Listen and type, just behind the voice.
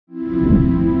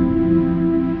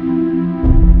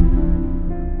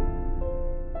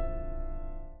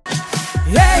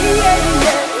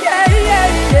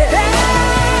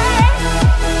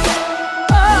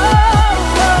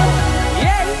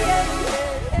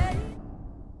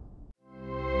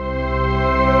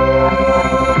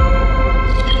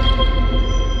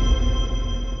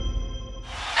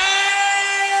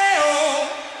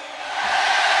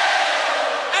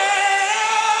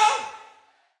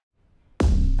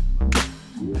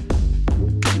কি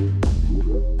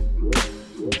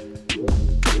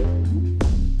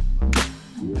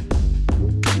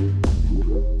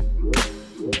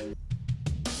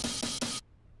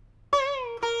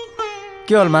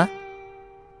হল মা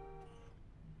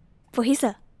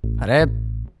পঢ়িছা আৰে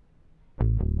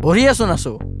পঢ়ি আছো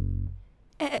নাছো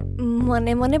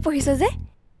মনে মনে পঢ়িছা যে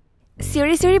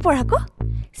চিঞৰি চিঞৰি পঢ়াকো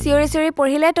চিঞৰি চিঞৰি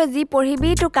পঢ়িলে তই যি পঢ়িবি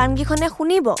তোৰ কাণকেইখনে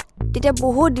শুনিব তেতিয়া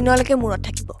বহুত দিনলৈকে মূৰত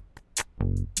থাকিব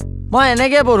মই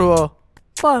এনেকে পঢ়ো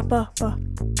পঢ় পঢ় পঢ়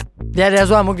দিয়া দিয়া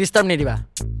যোৱা মোক ডিষ্টাৰ্ব নিদিবা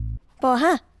পঢ়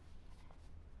হা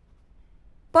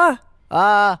পঢ়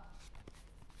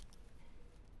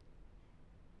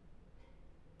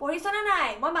পঢ়িছনে নাই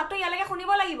মই মাত্ৰ ইয়ালৈকে শুনিব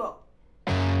লাগিব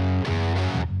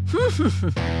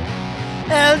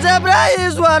Algebra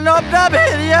is one of the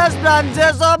various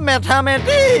branches of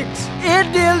mathematics. It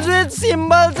deals with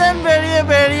symbols and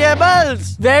variables.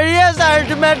 Various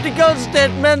arithmetical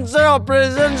statements or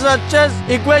operations such as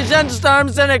equations,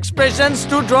 terms and expressions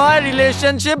to draw a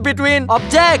relationship between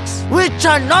objects which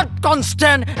are not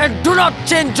constant and do not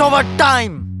change over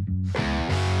time.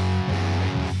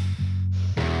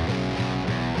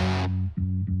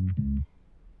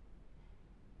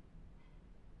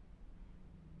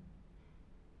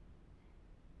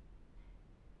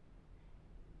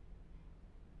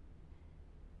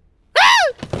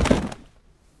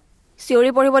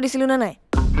 চিঞৰি পঢ়িব দিছিলো না নাই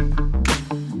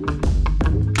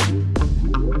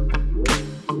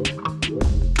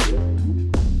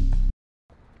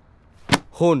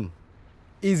শুন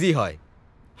easy হয়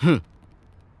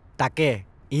তাকে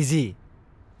easy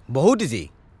বহুত easy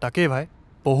তাকে ভাই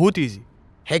বহুত ইজি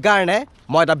সেইকাৰণে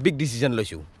মই এটা বিগ ডিচিজন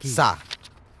লৈছো চা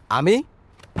আমি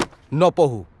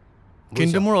নপঢ়ো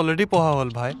কিন্তু মোৰ অলৰেডি পঢ়া হ'ল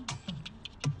ভাই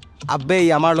আবে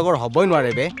আমাৰ লগৰ হ'বই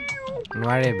নোৱাৰে বে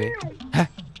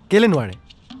কেলে নোৱাৰে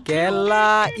কেলা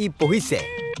ই পঢ়িছে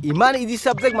ইমান ইজি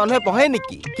সাবজেক্ট মানুহে পঢ়ে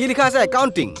নেকি কি লিখা আছে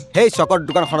একাউন্টিং হেই চকৰ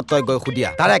দোকানখনত তই গৈ খুদিয়া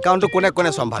তাৰ একাউন্টটো কোনে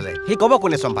কোনে সম্ভালে হি কব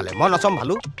কোনে সম্ভালে মই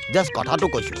নসম্ভালো জাস্ট কথাটো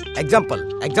কৈছো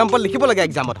এক্সাম্পল লিখিব লাগে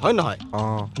এক্সামত হয় নহয়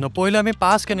নপঢ়িলে আমি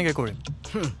পাছ কেনেকৈ কৰিম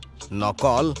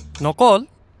নকল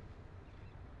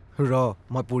ৰ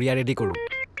মই পুৰিয়া ৰেডি কৰোঁ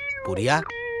পুৰিয়া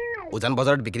উজান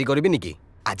বজাৰত বিক্ৰী কৰিবি নেকি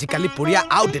আজিকালি পুৰিয়া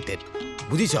আউটডেটেড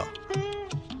বুজিছ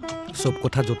সব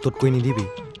কথা য'ত ত'ত কৈ নিদিবি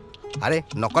আরে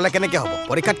নকলে কেনেকে হ'ব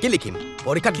পৰীক্ষাত কি লিখিম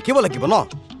পৰীক্ষাত লিখিব লাগিব ন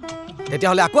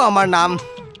তেতিয়াহ'লে আকৌ আমাৰ নাম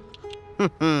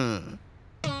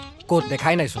ক'ত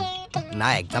দেখাই নাইচোন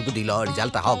নাই এক্সামটো দিল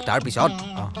ৰিজাল্ট আহক তাৰ পিছত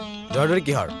দৌৰি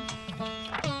কিহৰ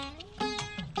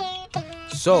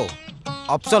সো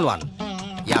অপচন 1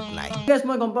 ইয়াত নাই গাইস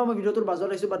মই গম পাওঁ মই ভিডিওটোৰ বাজত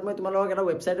আইছো বাট মই তোমালোকক এটা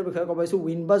ৱেবছাইটৰ বিষয়ে ক'বাইছো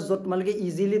উইনবাজ য'ত তোমালোকে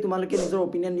ইজিলি তোমালোকে নিজৰ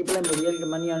অপিনিয়ন দি পেলাই মেৰিয়েল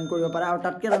মানি আৰ্ন কৰিব পাৰা আৰু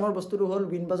তাতকৈ ডাঙৰ বস্তুটো হ'ল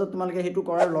উইনবাজত তোমালোকে সেইটো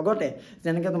কৰাৰ লগতে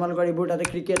যেনেকৈ তোমালোকৰ এইবোৰ তাতে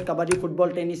ক্ৰিকেট কাবাডী ফুটবল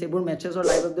টেনিছ এইবোৰ মেচেছৰ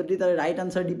লাইভত যদি তাৰে ৰাইট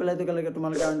আনচাৰ দি পেলাই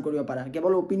তোমালোকে আৰ্ন কৰিব পাৰা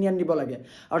কেৱল অপিনিয়ন দিব লাগে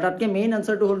আৰু তাতকৈ মেইন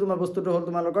আনচাৰটো হ'ল তোমাৰ বস্তুটো হ'ল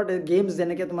তোমালোকৰ গেমছ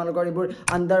যেনেকৈ তোমালোকৰ এইবোৰ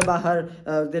আণ্ডাৰ বাহাৰ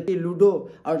যেতি লুডো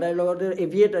আৰু তাৰ লগতে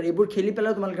এভিয়েটাৰ এইবোৰ খেলি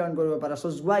পেলাই তোমালোকে আৰ্ন কৰিব পাৰা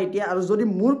চ' যোৱা এতিয়া আৰু যদি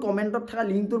মোৰ কমেণ্টত থকা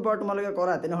লিংকটোৰ পৰা তোমালোকে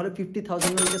কৰা তেনেহ'লে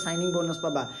 50,000 লৈকে সাইনিং বোনাস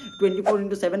পাবা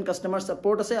 24/7 কাস্টমাৰ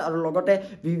সাপোৰ্ট আছে আৰু লগতে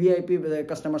ভিভিআইপি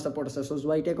কাস্টমাৰ সাপোৰ্ট আছে সো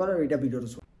যোৱা এতিয়া কৰা আৰু এটা ভিডিওটো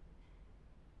চোৱা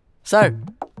স্যাৰ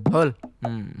হল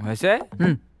হৈছে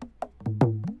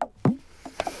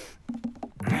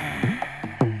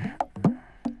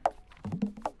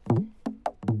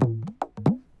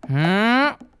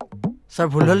স্যাৰ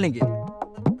ভুল হ'ল নেকি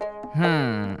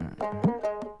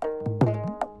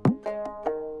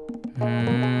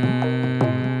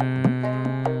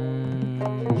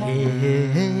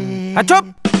চুপ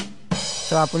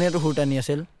তো আপুনি এইটো হুটানি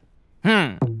আছিল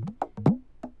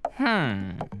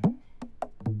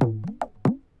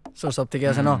সব ঠিকে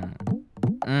আছে ন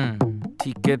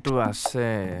ঠিকেতো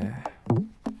আছে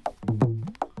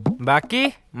বাকি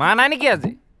মা নাই নেকি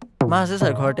আজি মা আছে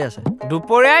স্যাৰ ঘৰতে আছে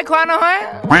দুপৰীয়াই খোৱা নহয়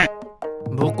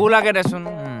ভোকো লাগে দেচোন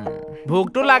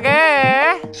ভোকটো লাগে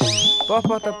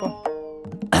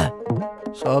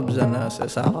সব জানা আছে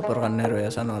চাহ কাপৰ কাৰণে ৰৈ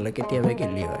আছা নহ'লে কেতিয়াবা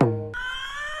গেলি হয়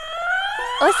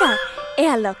ও স্যাৰ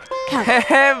এয়া লওক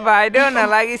বাইদেউ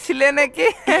নালাগিছিলে নেকি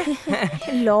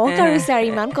লওক আৰু স্যাৰ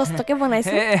ইমান কষ্টকে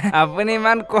বনাইছে আপুনি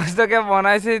ইমান কষ্টকে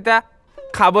বনাইছে এতিয়া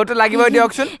খাবতো লাগিব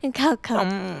দিয়কচোন খাওক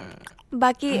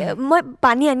বাকি মই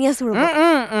পানী আনি আছো ৰ'ব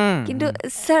কিন্তু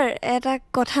স্যাৰ এটা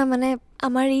কথা মানে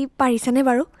আমাৰ ই পাৰিছেনে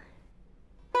বাৰু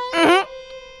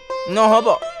নহ'ব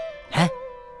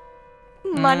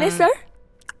মানে স্যাৰ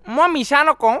মই মিছা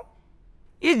নকওঁ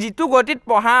ই যিটো গতিত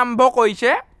পঢ়া আৰম্ভ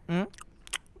কৰিছে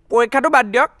পৰীক্ষাটো বাদ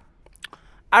দিয়ক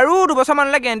আৰু 2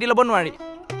 বছৰমানলৈ গেৰেণ্টি ল'ব নোৱাৰি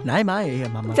নাই মা এই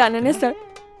মামা জানেনে স্যাৰ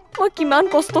মই কিমান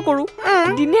কষ্ট কৰোঁ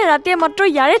দিনে ৰাতিয়ে মাত্ৰ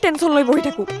ইয়াৰে টেনশ্যন লৈ বহি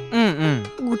থাকোঁ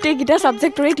গোটেইকেইটা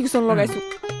ছাবজেক্টৰে টিউচন লগাইছোঁ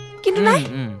কিন্তু নাই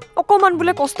অকণমান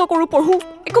বোলে কষ্ট কৰোঁ পঢ়োঁ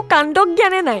একো কাণ্ড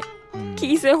জ্ঞানে নাই কি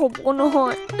যে হ'ব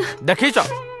নহয় দেখিছ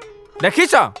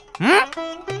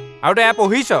আৰু তই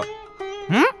পঢ়িছ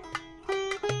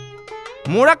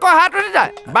মোৰ আকৌ হাত উঠি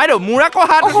যায় বাইদেউ মোৰ আকৌ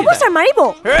হাত হ'ব ছাৰ মাৰিব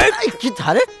কি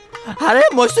আৰে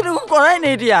মইতো একো কৰাই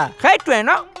নাই এতিয়া সেইটোৱে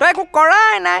ন তই একো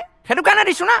কৰাই নাই সেইটো কাৰণে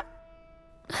দিছোঁ না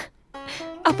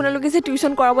আপোনালোকে যে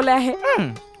টিউচন কৰাবলৈ আহে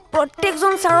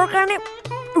প্ৰত্যেকজন ছাৰৰ কাৰণে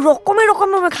ৰকমে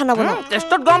মই খানা বনাওঁ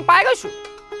টেষ্টত গম পাই গৈছোঁ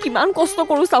কিমান কষ্ট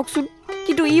কৰোঁ চাওকচোন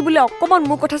কিন্তু ই বোলে অকণমান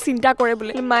মোৰ কথা চিন্তা কৰে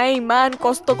বোলে মায়ে ইমান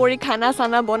কষ্ট কৰি খানা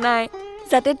চানা বনায়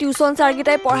যাতে টিউচন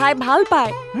ছাৰকেইটাই পঢ়াই ভাল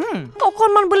পায়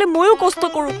অকণমান বোলে ময়ো কষ্ট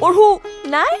কৰোঁ পঢ়োঁ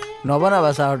নাই নবনাবা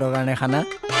ছাৰহঁতৰ কাৰণে খানা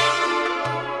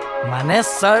মানে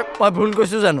ছাৰ মই ভুল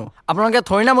কৈছোঁ জানো আপোনালোকে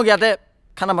থৈ না মোক ইয়াতে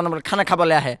খানা বনাবলৈ খানা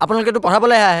খাবলৈ আহে আপোনালোকেতো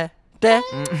পঢ়াবলৈ আহে তে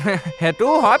সেইটো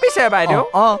হয় পিছে বাইদেউ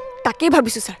তাকেই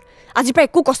ভাবিছোঁ ছাৰ আজিৰ পৰা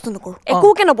একো কষ্ট নকৰোঁ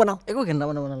একোকে নবনাওঁ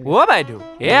অ' বাইদেউ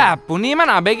আপুনি ইমান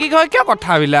আৱেগিক হয় কিয়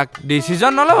কথাবিলাক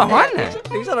ডিচিজন নল'ব হয় নাই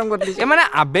মানে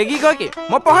আৱেগিক হয় কি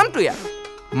মই পঢ়ামতো ইয়াত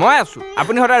মই আছোঁ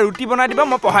আপুনি সদায় ৰুটি বনাই দিব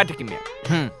মই পঢ়াই থাকিম ইয়াত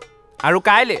আৰু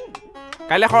কাইলৈ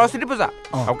সৰস্বতী পূজা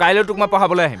আৰু কাইলৈ তোক মই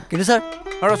পঢ়াবলৈ আহিম কিন্তু ছাৰ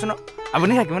ৰচোন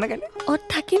আপুনি থাকিব নে কাইলৈ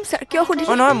থাকিম ছাৰ কিয়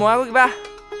সুধিছে নহয় মই আকৌ কিবা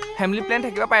ফেমিলি প্লেন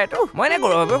থাকিব পাৰেতো মই এনে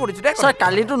গৌৰৱভাৱে সুধিছোঁ দেই ছাৰ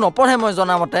কালিতো নপঢ়ে মই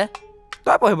জনামতে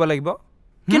তই পঢ়িব লাগিব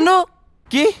কিন্তু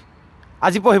কি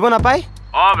আজি পঢ়িব নাপায়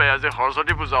আজি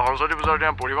সৰস্বতী পূজাৰ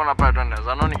দিনা পঢ়িব নাপায় তই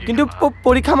নাজানো নেকি কিন্তু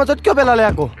পৰীক্ষাৰ মাজত কিয় পেলালে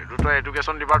আকৌ এইটো তই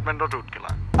এডুকেশ্যন ডিপাৰ্টমেণ্টত উৎকেলা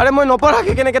আৰে মই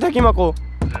নপঢ়াকে কেনেকে থাকিম আকৌ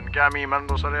যেনেকে আমি ইমান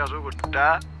বছৰে আছো গোটা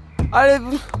আৰে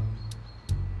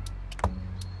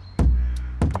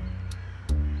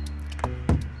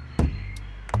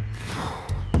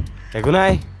একো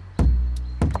নাই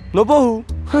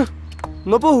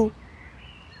নপঢ়ো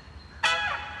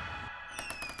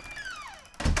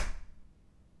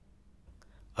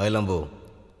ঐ লম্বু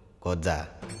ক'ত যা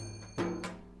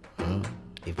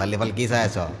ইফাল কি চাই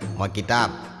আছ মই কিতাপ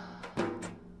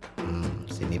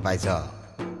চিনি পাইছ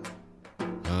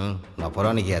নপঢ়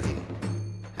নেকি আজি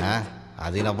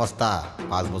আজি নপস্তা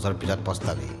 5 বছৰ পিছত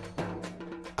পস্তাবি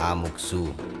মোক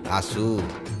আছো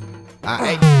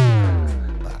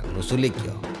নুচুলি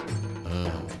কিয়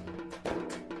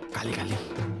কালি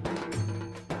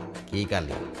কি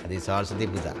কালি আজি সৰস্বতী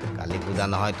পূজা কালি পূজা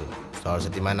নহয়তো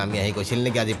সৰস্বতী মায়ে নামি আহি কৈছিল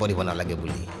নেকি আজি পঢ়িব নালাগে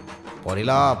বুলি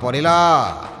পঢ়িল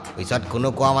পিছত কোনো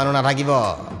কোৱা মানুহ নাথাকিব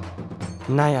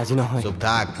নাই আজি নহয় চুপ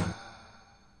থাক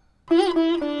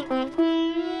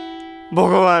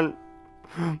ভগৱান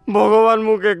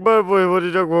মোক একবাৰ পঢ়িব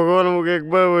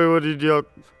দি দিয়ক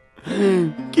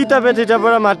কিতাপে তেতিয়াৰ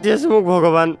পৰা মাতি আছে মোক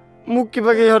ভগৱান মোক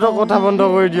কিবাকে ইহঁতৰ কথা বন্ধ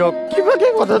কৰি দিয়ক কিবাকে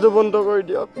কথাটো বন্ধ কৰি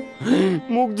দিয়ক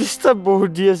মোক ডিষ্টাৰ্ব বহুত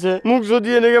দি আছে মোক যদি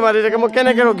এনেকে মাতি থাকে মই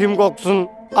কেনেকে ৰখিম কওকচোন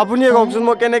আপুনিয়ে কওকচোন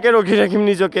মই কেনেকে ৰখি ৰাখিম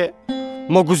নিজকে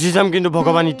মই গুচি যাম কিন্তু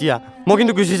ভগৱান এতিয়া মই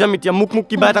কিন্তু গুচি যাম এতিয়া মোক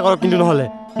কিবা এটা কৰক কিন্তু নহ'লে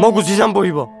মই গুচি যাম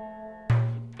পঢ়িব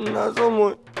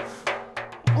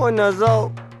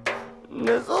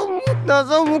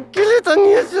নাযাওঁ মোক কেলে টানি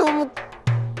আছে মোক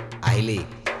আহিলি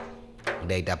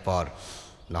দেউতা পৰ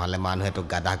নহ'লে মানুহে তোক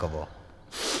গাধা ক'ব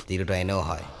যিটোতো এনেও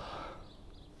হয়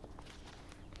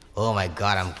Oh my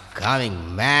God, I'm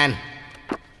coming, man.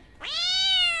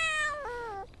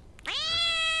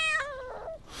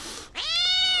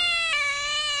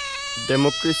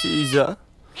 Democracy is a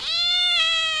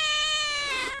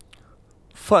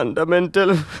fundamental.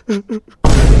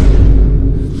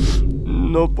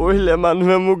 নপঢ়িলে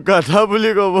মানুহে মোক গাধা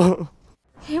বুলি ক'ব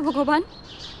হে ভগৱান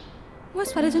মই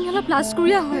ছোৱালীজনী অলপ লাজ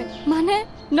কৰিয়া হয় মানে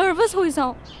নাৰ্ভাছ হৈ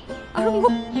যাওঁ আৰু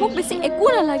মোক বেছি একো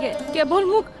নালাগে কেৱল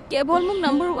মোক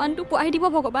নম্বৰ 1 টো পোৱাই দিব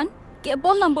ভগৱান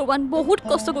কেৱল নম্বৰ 1 বহুত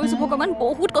কষ্ট কৰিছোঁ ভগৱান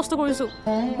বহুত কষ্ট কৰিছোঁ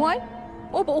মই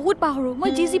বহুত পাহৰোঁ মই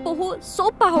যি পঢ়োঁ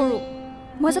চব পাহৰোঁ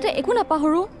মই যাতে একো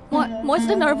নাপাহৰোঁ মই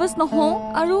যাতে নাৰ্ভাছ নহওঁ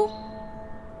আৰু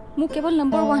মোক কেৱল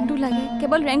নম্বৰ 1 টো লাগে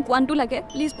কেৱল ৰেংক 1 টো লাগে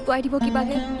প্লিজ পোৱাই দিব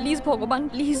কিবাকে প্লিজ ভগৱান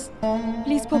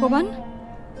প্লিজ ভগৱান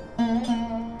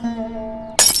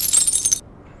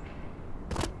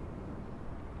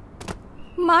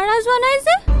মাৰা যোৱা নাই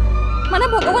যে মানে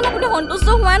ভগৱান আপুনি সন্তুষ্ট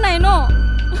হোৱা নাই ন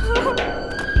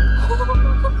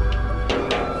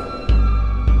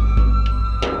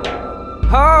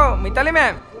মিতালী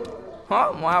মেম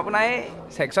মই আপোনাৰ এই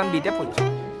ছেকশ্যন বিতে পঢ়িছোঁ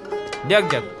দিয়ক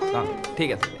ঠিক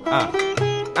আছে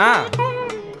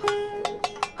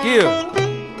কি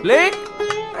লেক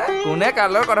কোনে কাৰ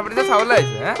লগত কথা পাতিছে চাবলৈ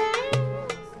আহিছে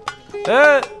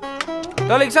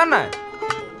তই লিখিছ নাই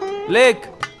লেক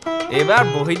এইবাৰ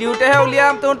বহি দিওঁতেহে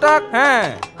উলিয়াম তহঁতক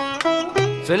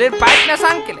চলিৰ পাইট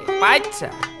নাচাং কেলে পাইটছা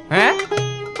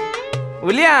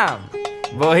উলিয়াম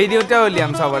বহি দিওঁতে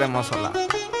উলিয়াম চবৰে মছলা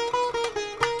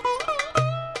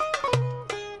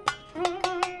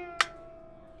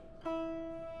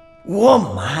ও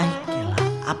মাই কেলা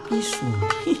আপি শুন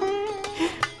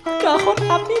কাখন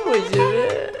আপি বইছে ৰে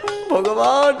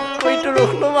ভগৱান কইটো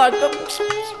ৰখলো মাক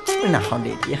নাখাওঁ দে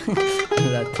এতিয়া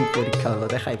ৰাতি পৰীক্ষা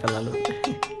হলতে খাই পেলালো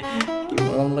কি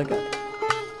মৰম লগা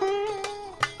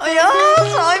আয়া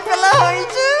খাই পেলা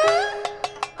হৈছে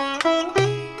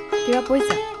কিবা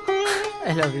পইচা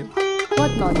I love you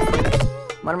what nonsense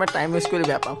মই টাইম ৱেষ্ট কৰি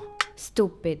বেয়া পাওঁ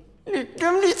stupid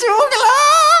কেম দিছে ও কেলা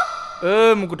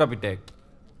মুকুতা পিটেক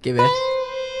কি বে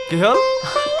কি হল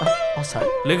সঁচাই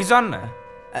লিখিছন না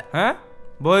হে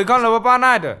বহিখন ল'ব পৰা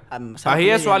নাই তই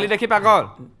আহিয়ে ছোৱালী দেখি পাগল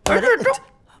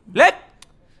লেখ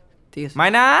ঠিক আছে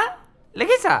মাইনা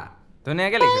লিখিছা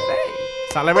ধুনীয়াকৈ লিখ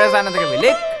চালে বেৰে চাই নাথাকিবি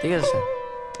লিখ ঠিক আছে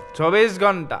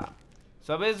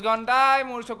 24 ঘণ্টাই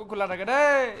মোৰ চকু খোলা থাকে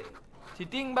দেই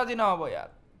চিটিং বাজি নহ'ব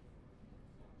ইয়াত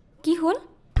কি হ'ল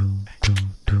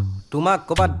তোমাক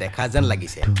ক'ৰবাত দেখা যেন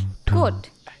লাগিছে ক'ত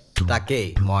তাকেই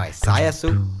মই চাই আছো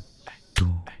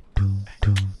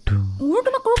মোৰ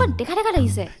তোমাক ক'ৰবাত দেখা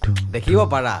লাগিছে দেখিব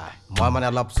পাৰা মই মানে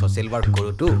অলপ ছ'চিয়েল ৱৰ্ক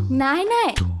কৰোঁতো নাই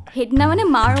সেইদিনা মানে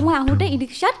মা আৰু মই আহোঁতে ই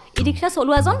ৰিক্সা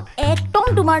চলোৱাজন একদম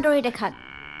তোমাৰ দৰে দেখাত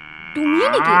তুমিয়ে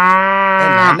নেকি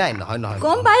নাই নহয়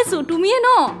গম পাইছো তুমিয়ে ন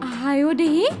আহায়ো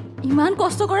দেহি ইমান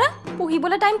কষ্ট কৰা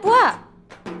পঢ়িবলৈ টাইম পোৱা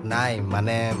নাই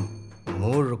মানে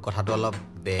মোৰ কথাটো অলপ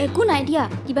একো নাই দিয়া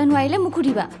কিবা নোৱাৰিলে মোক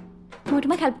সুধিবা মই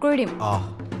তোমাক হেল্প কৰি দিম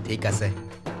ঠিক আছে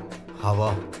হ'ব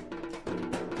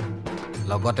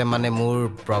লগতে মানে মোৰ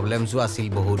প্ৰব্লেমছো আছিল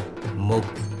বহুত মোক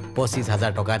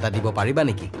 25,000 টকা এটা দিব পাৰিবা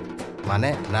নেকি মানে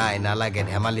নাই নালাগে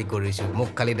ধেমালি কৰিছোঁ মোক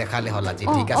খালি দেখালে হ'ল আজি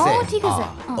ঠিক আছে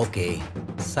অ'কে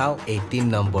চাও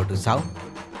 18 নম্বৰটো চাও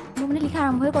মই মানে লিখা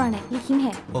আৰম্ভই কৰা নাই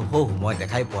লিখিমহে মই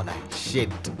দেখাই পোৱা নাই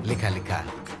শিট লিখা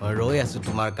মই ৰৈ আছো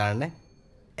তোমাৰ কাৰণে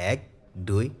 1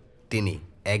 2 3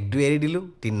 1 2 এৰি দিলোঁ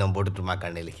 3 নম্বৰটো তোমাৰ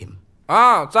কাৰণে লিখিম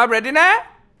চব ৰেডি নে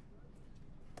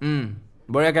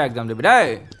বঢ়িয়াকৈ এক্সাম দিবি দেই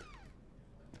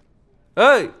ঐ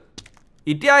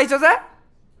এতিয়া আহিছ যে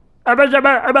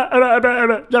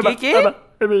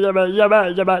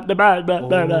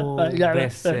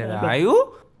আয়ু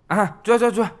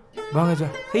যোৱা ভাঙে যোৱা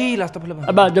সেই লাষ্টৰ ফালে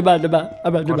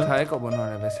কথাই ক'ব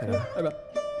নোৱাৰে বেচেৰা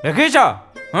দেখিছ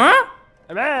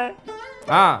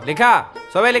লিখা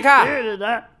চবেই লিখা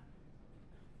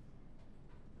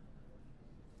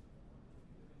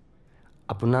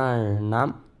আপোনাৰ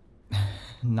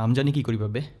নাম জানি কি কৰিবা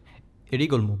বে এৰি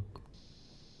গ'ল মোক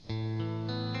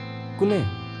কোনে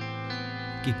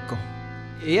কি ক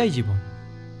এয়াই জীৱন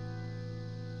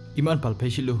ইমান ভাল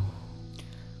পাইছিলোঁ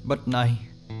বাট নাই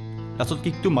লাষ্টত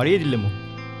কিকটো মাৰিয়ে দিলে মোক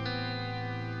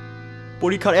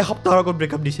পৰীক্ষাৰ এসপ্তাহৰ আগত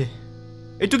ব্ৰেকআপ দিছে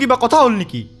এইটো কিবা কথা হ'ল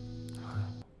নেকি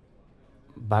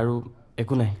বাৰু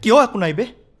একো নাই কিয় একো নাই বে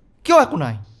কিয় একো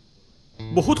নাই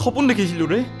বহুত সপোন দেখিছিলোঁ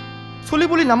ৰে চলি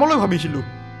বুলি নামলৈ ভাবিছিলোঁ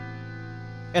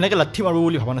এনেকৈ লাঠি মাৰিব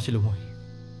বুলি ভবা নাছিলোঁ মই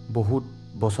বহুত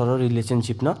বছৰৰ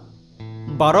ৰিলেশ্যনশ্বিপ ন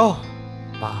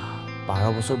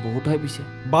 12 বছৰ বহুত হৈ পিছে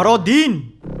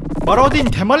 12 দিন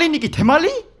ধেমালি নেকি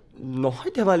ধেমালি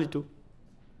নহয় ধেমালিটো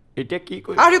এতিয়া কি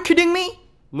কৰি R U kidding me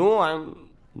no I am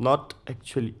not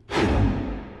actually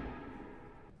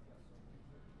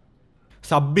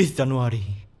 26 জানুৱাৰী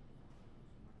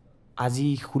আজি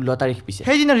 16 তাৰিখ পিছে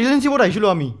সেইদিনা ৰিলেশ্যনশ্বিপত আহিছিলোঁ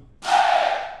আমি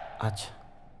আচ্ছা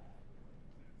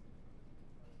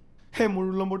সেই মোৰ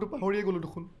ৰোল নম্বৰটো পাহৰিয়ে গ'লোঁ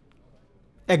দেখোন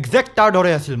একজেক্ট তাৰ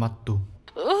দৰে আছিল মাতটো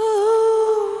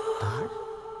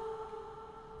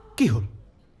কি হ'ল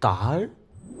তাৰ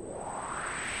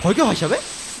ভয় কিয় হৈছা বে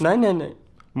নাই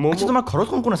তোমাৰ ঘৰত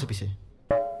কোন আছে পিছে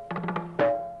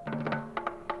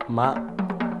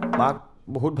মাক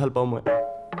বহুত ভাল পাওঁ মই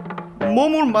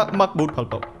মোৰ মাক বহুত ভাল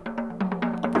পাওঁ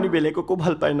আপুনি বেলেগকো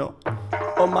ভাল পায় ন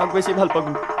মাক বেছি ভাল পাওঁ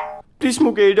প্লিজ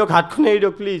মোক এৰি দিয়ক হাতখন এৰি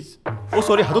দিয়ক প্লিজ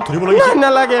চৰি হাতত ধৰিব লাগে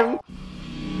নালাগে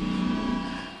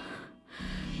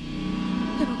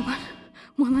ভগৱান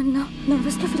মই ইমান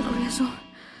নাৰ্ভাছকৈ ফিল কৰি আছোঁ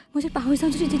মই যে পাহৰি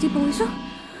যাওঁ যদি যি পঢ়িছোঁ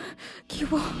কি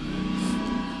হ'ব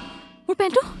মোৰ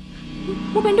পেণ্টটো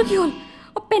কি হ'ল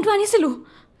পেণ্টটো আনিছিলোঁ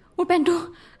মোৰ পেণ্টটো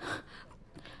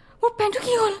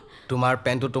কি হ'ল তোমাৰ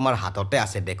পেণ্টটো তোমাৰ হাততে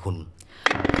আছে দেখোন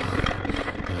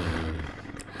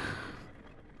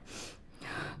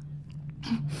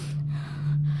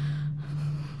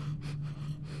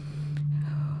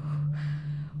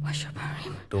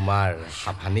তোমাৰ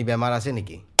হাঁফানি বেমাৰ আছে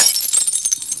নেকি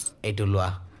এইটো লোৱা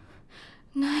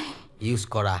নাই ইউজ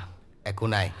কৰা একো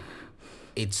নাই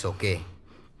ইটছ অ'কে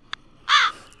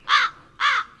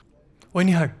ঐ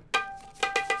নিহাৰ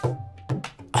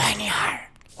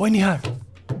ঐ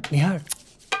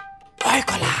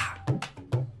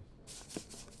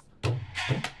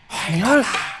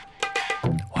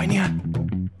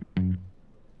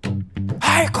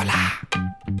কলা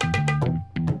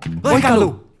ঐ কালু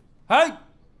হেই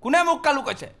কোনে মোক কালু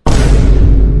কৈছে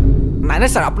নাই নাই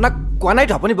ছাৰ আপোনাক কোৱা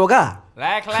নাইতো আপুনি বগা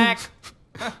লেখ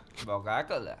বগা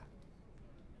কলা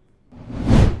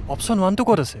অপশ্যন 1টো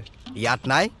ক'ত আছে ইয়াত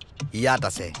নাই ইয়াত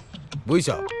আছে বুজিছ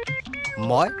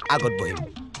মই আগত বহিম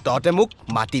তহঁতে মোক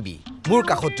মাতিবি মোৰ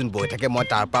কাষত যোন বহি থাকে মই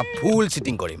তাৰ পৰা ফুল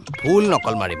চিটিং কৰিম ফুল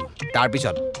নকল মাৰিম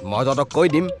তাৰপিছত মই তহঁতক কৈ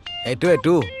দিম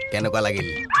এইটো কেনেকুৱা লাগিল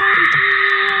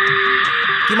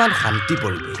কিমান শান্তি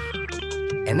পৰিৱেশ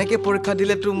এনেকে পৰীক্ষা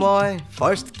দিলেতো মই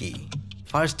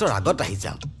ফাৰ্ষ্টৰ আগত আহি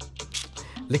যাম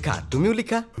লিখা তুমিও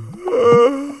লিখা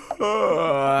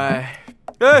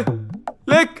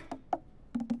লিখ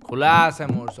খোলা আছে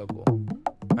মোৰ চকু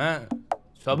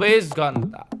 24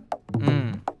 ঘণ্টা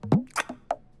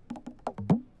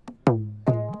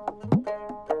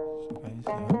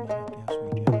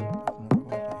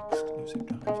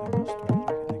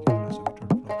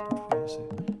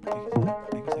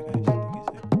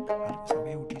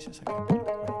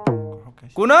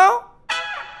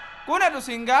কোন এটো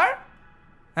সিঙ্গার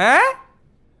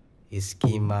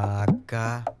इसकी माँ का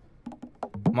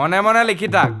মনে মনে লিখি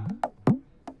থাক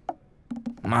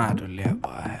মাদুলিয়া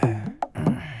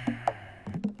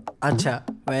আচ্ছা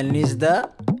when is the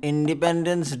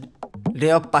independence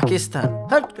day of Pakistan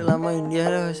हट कला मैं इंडिया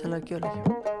रे होइसला क्यों लिखिम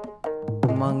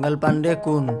मंगल पांडे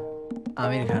कोन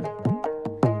आमिर खान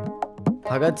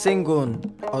भगत सिंह कोन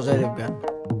अजय देवगन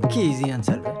की easy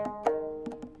answer bay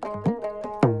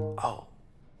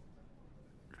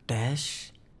Dash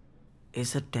is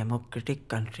a democratic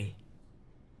country.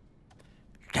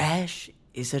 Dash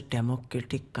is a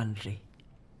democratic country.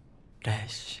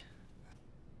 Dash.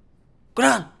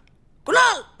 Kunal!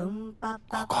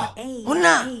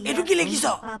 Hunna! Etu ki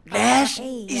lekhiso? Dash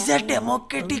is a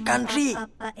democratic country.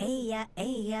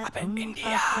 Abe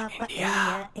India.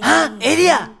 Ha?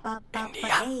 Area?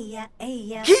 India.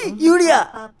 Ki? India?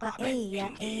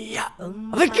 India.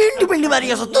 Abe ki independent mari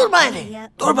aso? Tur maire.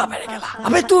 Tur bapere gela.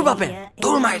 Abe tur bapere.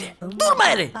 Tur maire.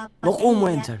 Moko mo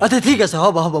answer. Ate thik ase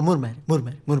hoba mur maire.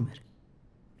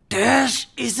 Dash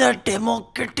is a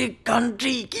democratic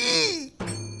country. Ki?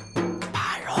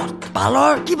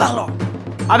 Balor ki balor?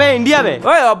 Abe India be.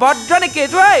 Oi অভদ্র নেকি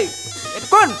তুই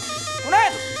কোন কোনে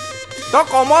তো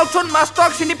কমলচুন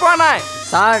মাষ্টক চিনি পোৱা নাই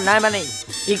sir নাই মানে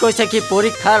ই কৈছে কি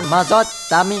পৰীক্ষাৰ মাজত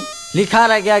আমি লিখাৰ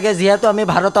আগে যিহেতু আমি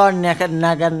ভাৰতৰ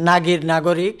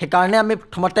নাগৰিক সেইকাৰণে আমি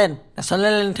প্ৰথমতে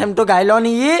নেশ্যনেল এন্থেমটো গাই লওঁ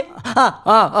নি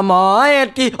মই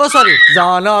এটি সৰি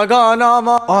জনগণ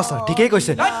ছাৰ ঠিকেই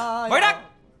কৈছে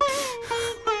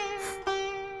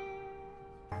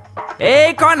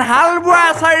এইখন হাল বোৱা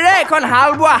আছে ৰে এইখন হাল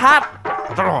বোৱা হাত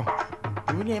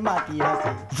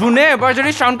যোনে এবাৰ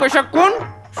যদি চাউণ্ড কৰিছে কোন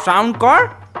চাউণ্ড কৰ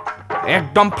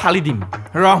একদম ফালি দিম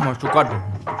ৰহ মই চুকত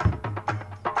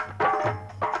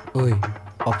ঐ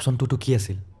অপশ্যন 2টো কি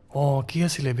আছিল কি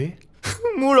আছিলে বে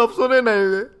মোৰ অপশ্যনে নাই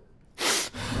বে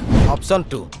অপশ্যন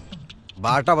 2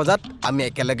 12টা বজাত আমি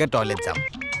একেলগে টয়লেট যাম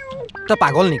তই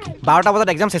পাগল নেকি 12টা বজাত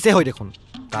এক্সাম শেষে হয় দেখোন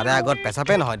তাৰে আগত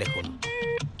পেচাপে নহয় দেখোন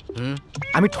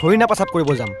আমি থৰি না পাছাপ কৰিব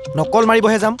যাম নকল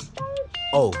মাৰিবহে যাম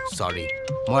সৰি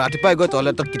মই ৰাতিপুৱাই গৈ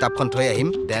টয়লেটত কিতাপখন থৈ আহিম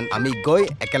দেন আমি গৈ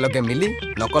একেলগে মিলি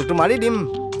নকলটো মাৰি দিম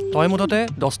তই মুঠতে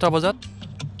 10টা বজাত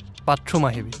বাথৰুম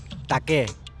আহিবি তাকে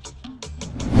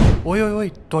ঐ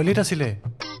টয়লেট আছিলে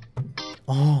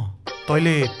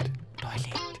টয়লেট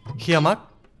সি আমাক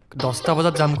 10টা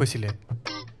বজাত যাম কৈছিলে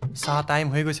চাহ টাইম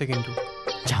হৈ গৈছে কিন্তু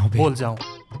বল যাওঁ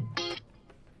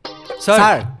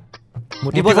স্যাৰ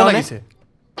মুটিব লাগিছে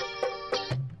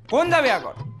কোন যাবি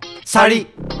আগত সাৰি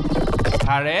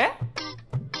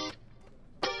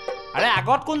আৰে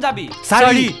আগত কোন যাবি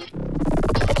সাৰি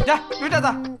যা দুইটা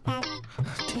যা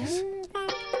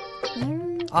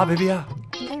বেবি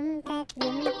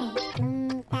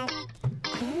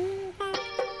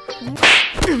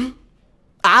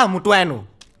মুটুৱাই আনো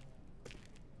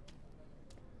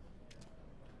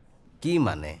কি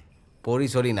মানে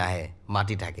পৰিচৰি নাহে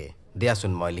মাতি থাকে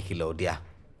দিয়াচোন মই লিখি লওঁ দিয়া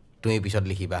তুমি পিছত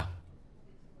লিখিবা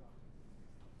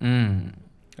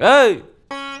এই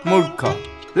মূৰ্খ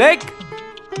লেখ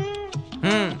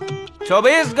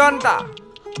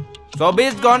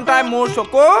 24 ঘণ্টাই মোৰ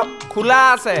চকু খোলা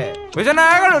আছে বুঝছ না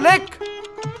আৰু লেখ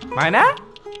মাইনা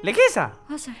লিখিছা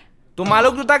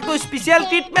তোমালোক দুটাকতো স্পেচিয়েল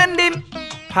ট্ৰিটমেণ্ট দিম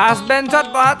ফাৰ্ষ্ট বেঞ্চত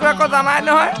বহাটো আকৌ জানাই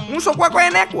নহয় মোৰ চকু আকৌ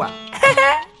এনেকুৱা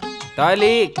তই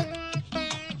লিখ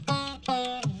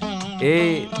এই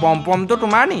পম্পমটো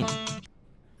তোমাৰ নি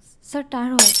স্যাৰ তাৰ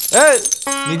হয় এই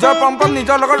নিজৰ পম্পম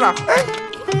নিজৰ লগত ৰাখ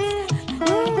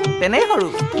তেনেই কৰো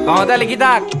তহঁতে লিখি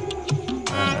থাক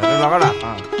লগত ৰাখ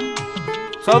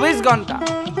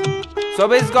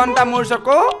 24 ঘণ্টা মোৰ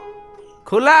চকু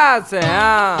খোলা আছে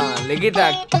লিখি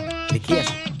থাক লিখি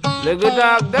আছে লিখি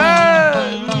থাক দে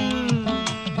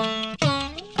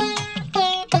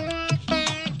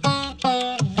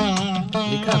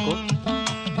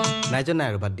নাইজন নাই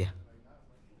আৰু বাদ দিয়া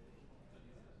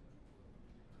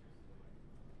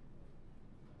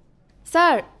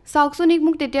স্যাৰ চাওকচোন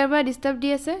মোক তেতিয়াৰ পৰা ডিস্টাৰ্ব দি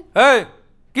আছে এই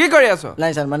কি কৰি আছ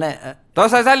নাই স্যাৰ মানে তই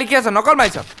চাই লিখি আছ নকল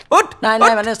মাৰিছ উঠ নাই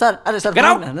মানে স্যাৰ আৰে স্যাৰ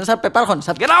না স্যাৰ পেপাৰখন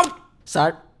স্যাৰ গেট আউট স্যাৰ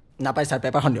না পাই স্যাৰ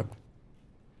পেপাৰখন দিয়ক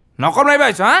নকল মাৰিব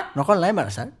আহিছ হা নকল নাই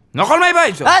মাৰা স্যাৰ নকল মাৰিব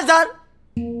আহিছ স্যাৰ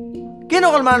কি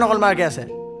নকল মাৰকে আছে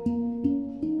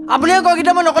আপুনি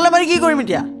কগিটা মই নকলে মাৰি কি কৰিম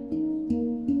এতিয়া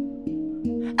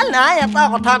নাই এটা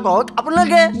কথা কওক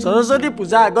আপোনালোকে সৰস্বতী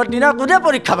পূজা আগৰ দিনা কোনে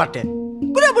পৰীক্ষা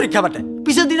পাতে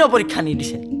পিছৰ দিনা পৰীক্ষা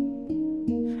নিদিছে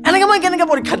এনেকে মই কেনেকে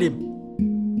পৰীক্ষা দিম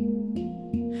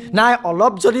নাই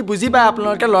অলপ যদি বুজি পায়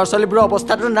আপোনালোকে ল'ৰা ছোৱালীবোৰৰ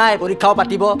অৱস্থাটো নাই পৰীক্ষাও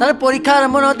পাতিব তাৰে পৰীক্ষা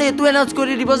আৰম্ভ নহওঁতে এইটো এনাউন্স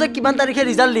কৰি দিব যে কিমান তাৰিখে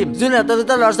ৰিজাল্ট দিম যোন এটা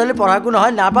দুটা ল'ৰা ছোৱালী পঢ়াকো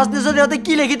নহয় নাৰ্ভাছ নিছত সিহঁতে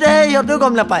কি লিখিতে সিহঁতেও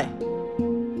গম নাপায়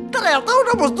তাৰে এটা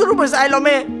দুটা বস্তুটো মই চাই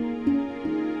ল'মে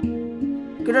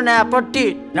কিন্তু নাই আপত্তি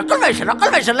নকল মাৰিছে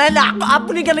নাই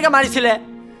আপুনি কেনেকে মাৰিছিলে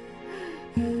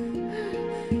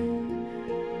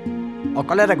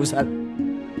অকলে থাকো ছাৰ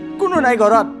কোনো নাই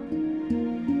ঘৰত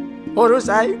সৰু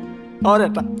চাই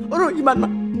সৰু ইমান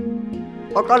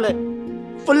অকলে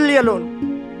ফুল্লি এলোন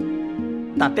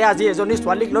তাতে আজি এজনী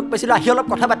ছোৱালীক লগ পাইছিলোঁ আহি অলপ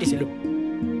কথা পাতিছিলোঁ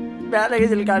বেয়া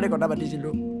লাগিছিল কাৰণে কথা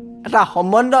পাতিছিলোঁ এটা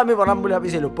সম্বন্ধ আমি বনাম বুলি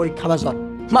ভাবিছিলোঁ পৰীক্ষা পাছত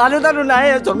মা দেউতাটো নাই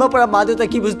জন্মৰ পৰা মা দেউতা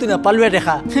কি বস্তু নাপালোৱে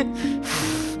দেখা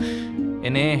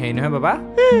এনে হেৰি নহয় বাবা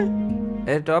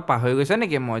এই তই পাহৰি গৈছ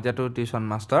নেকি মই যে তোৰ টিউশ্যন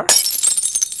মাষ্টৰ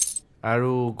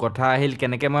আৰু কথা আহিল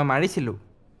কেনেকৈ মই মাৰিছিলোঁ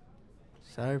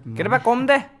ছাৰ কেতিয়াবা কম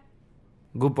দে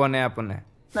গোপনে আপনে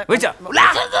বুজিছ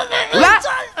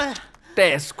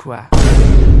টেষ্ট খোৱা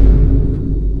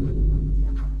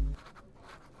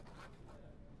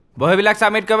বহীবিলাক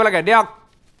ছাবমিট কৰিব লাগে দিয়ক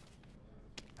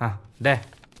হা দে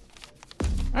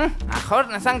আখৰ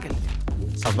নাচাং কেলে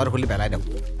চববাৰ খুলি পেলাই দিয়ক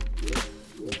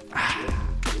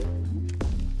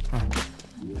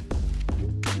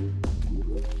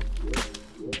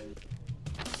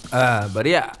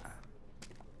বঢ়িয়া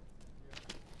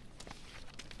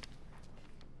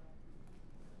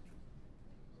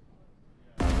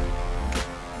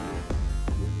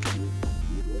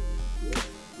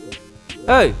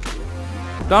ঐ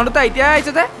তহঁত দুটা এতিয়া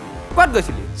আহিছে যে ক'ত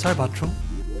গৈছিলি ছাৰ বাথৰুম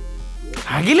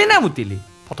হাগিলি না মুতিলি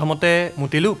প্ৰথমতে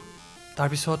মুতিলোঁ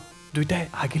তাৰপিছত দুইটাই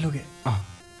হাগিলোগে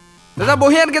দাদা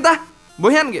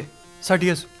বহি আনগে ছাৰ দি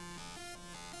আছোঁ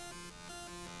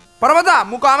পৰবজা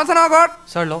মোক কাম আছে নহয় ঘৰত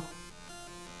ছাৰ লওক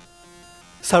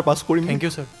ছাৰ পাছ কৰিম থেংক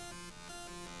ইউ ছাৰ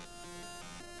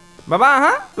বাবা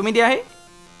আহা তুমি দিয়াহি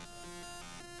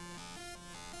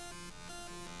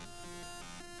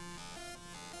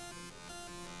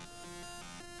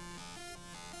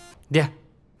দিয়া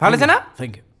ভাল হৈছে না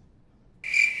থেংক ইউ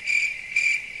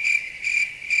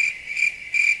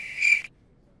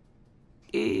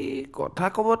এই কথা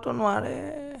ক'বতো নোৱাৰে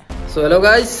সো হেল্ল'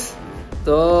 গাইজ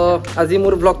তো আজি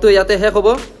মোৰ ব্লগটো ইয়াতে শেষ হ'ব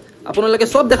আপোনালোকে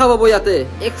চব দেখা পাব ইয়াতে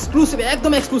এক্সক্লুচিভ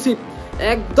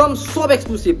একদম সব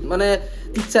এক্সক্লুচিভ মানে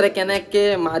টিচাৰে কেনেকৈ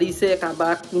মাৰিছে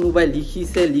কাৰোবাক কোনোবাই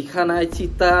লিখিছে লিখা নাই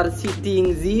চিটিং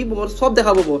যি চব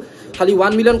দেখা পাব খালি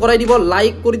 1 মিলিয়ন কৰাই দিব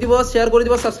লাইক কৰি দিব শ্বেয়াৰ কৰি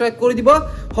দিব ছাবস্ক্ৰাইব কৰি দিব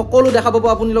সকলো দেখা পাব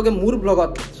আপোনালোকে মোৰ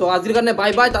ব্লগত চ' আজিৰ কাৰণে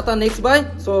বাই বাই টাটা নেক্সট বাই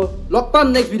চ' লগ পাম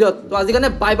নেক্সট ভিডিঅ'ত তো আজিৰ কাৰণে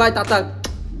বাই বাই টাটা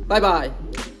বাই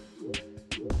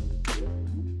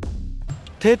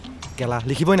থেত কেলা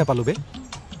লিখিবই নাপালোঁ বে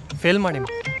ফেইল মাৰিম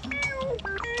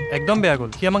একদম বেয়া গ'ল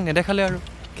সি আমাক নেদেখালে আৰু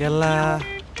কেলা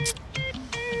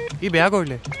ই বেয়া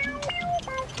কৰিলে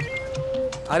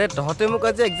আৰে তহঁতে মোক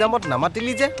আজি এক্সামত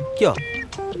নামাতিলি যে কিয়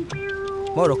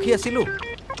মই ৰখি আছিলোঁ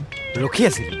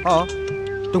অঁ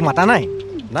তোক মাতা নাই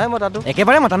মতাটো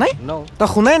একেবাৰে মাতা নাই তই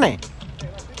শুনাই নাই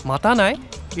মাতা নাই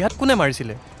ইয়াত কোনে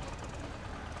মাৰিছিলে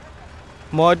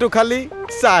মইতো খালি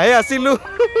চাহে আছিলোঁ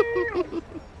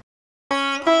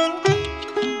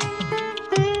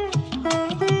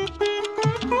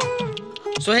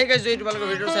সো হে গাইজ যদি তোমালোকৰ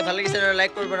ভিডিঅ' চাই ভাল লাগিছে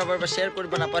লাইক কৰিব নাপাৰিবা শ্বেয়াৰ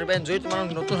কৰিব নাপাৰিবা যদি তোমালোক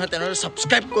নতুন হয় তেনেহ'লে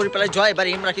ছাবস্ক্ৰাইব কৰি পেলাই যোৱা এবাৰ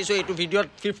এম ৰাখিছোঁ এইটো ভিডিঅ'ত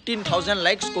 15,000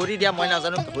 লাইকছ কৰি দিয়া মই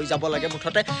নাজানো হৈ যাব লাগে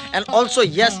মুঠতে এণ্ড অলছ'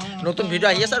 য়েছ নতুন ভিডিঅ'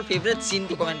 আহি আছে আৰু ফেভৰেট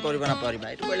চিনটো কমেণ্ট কৰিব নাপাৰিবা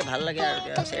এইটো কৰিলে ভাল লাগে আৰু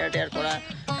শ্বেয়াৰ কৰা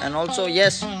এণ্ড অলছ'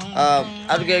 য়েছ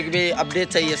আৰু কিবা কিবি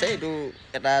আপডেটছ আহি আছে এইটো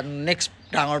এটা নেক্সট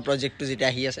ডাঙৰ প্ৰজেক্টটো যেতিয়া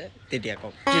আহি আছে তেতিয়া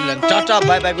কওক tata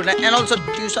bye bye good night and also'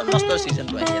 tuition master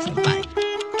ছিজনটো আহি আছে বাই